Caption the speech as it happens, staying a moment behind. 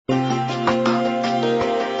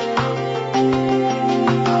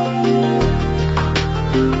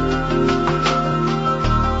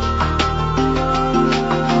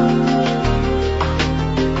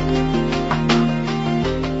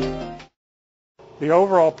The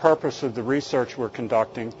overall purpose of the research we're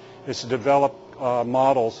conducting is to develop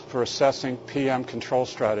models for assessing PM control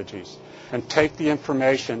strategies and take the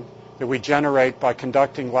information that we generate by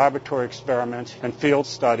conducting laboratory experiments and field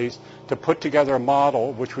studies to put together a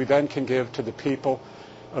model which we then can give to the people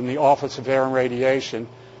in the Office of Air and Radiation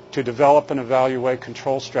to develop and evaluate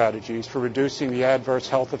control strategies for reducing the adverse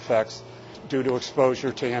health effects due to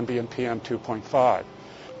exposure to ambient PM 2.5.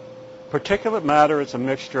 Particulate matter is a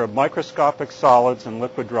mixture of microscopic solids and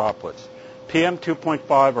liquid droplets. PM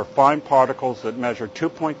 2.5 are fine particles that measure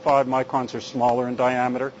 2.5 microns or smaller in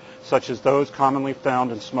diameter, such as those commonly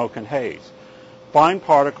found in smoke and haze. Fine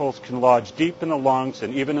particles can lodge deep in the lungs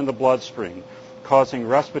and even in the bloodstream, causing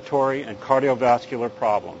respiratory and cardiovascular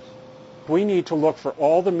problems. We need to look for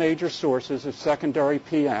all the major sources of secondary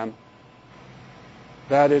PM,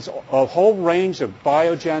 that is, a whole range of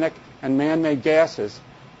biogenic and man-made gases,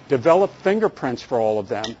 develop fingerprints for all of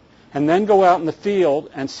them, and then go out in the field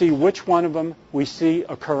and see which one of them we see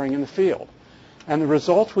occurring in the field. And the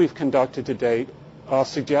results we've conducted to date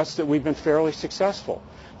suggest that we've been fairly successful,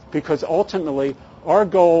 because ultimately our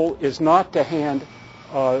goal is not to hand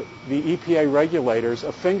the EPA regulators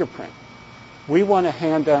a fingerprint. We want to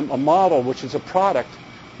hand them a model, which is a product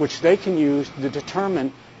which they can use to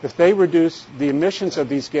determine if they reduce the emissions of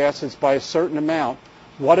these gases by a certain amount,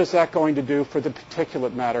 what is that going to do for the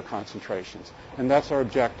particulate matter concentrations? And that's our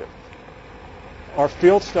objective. Our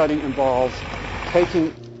field study involves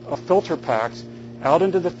taking filter packs out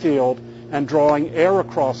into the field and drawing air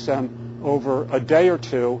across them over a day or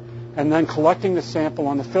two, and then collecting the sample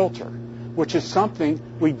on the filter, which is something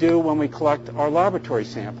we do when we collect our laboratory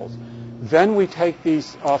samples. Then we take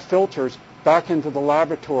these filters back into the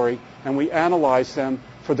laboratory and we analyze them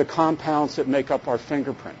for the compounds that make up our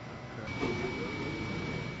fingerprint.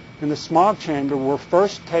 In the smog chamber, we're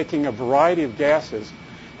first taking a variety of gases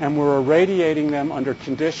and we're irradiating them under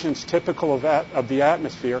conditions typical of the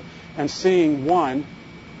atmosphere and seeing, one,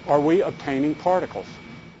 are we obtaining particles?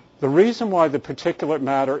 The reason why the particulate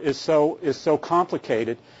matter is so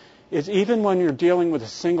complicated is even when you're dealing with a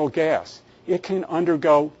single gas, it can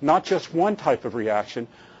undergo not just one type of reaction,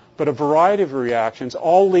 but a variety of reactions,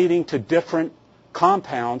 all leading to different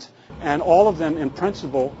compounds, and all of them, in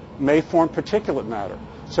principle, may form particulate matter.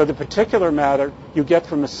 So the particulate matter you get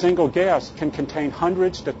from a single gas can contain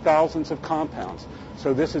hundreds to thousands of compounds.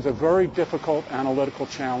 So this is a very difficult analytical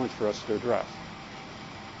challenge for us to address.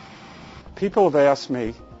 People have asked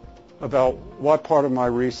me about what part of my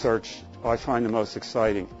research I find the most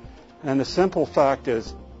exciting. And the simple fact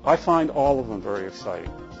is, I find all of them very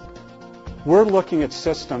exciting. We're looking at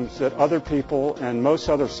systems that other people and most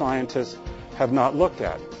other scientists have not looked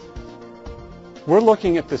at. We're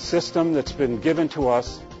looking at the system that's been given to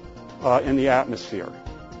us in the atmosphere.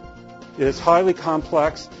 It is highly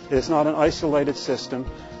complex. It is not an isolated system.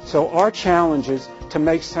 So our challenge is to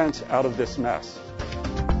make sense out of this mess.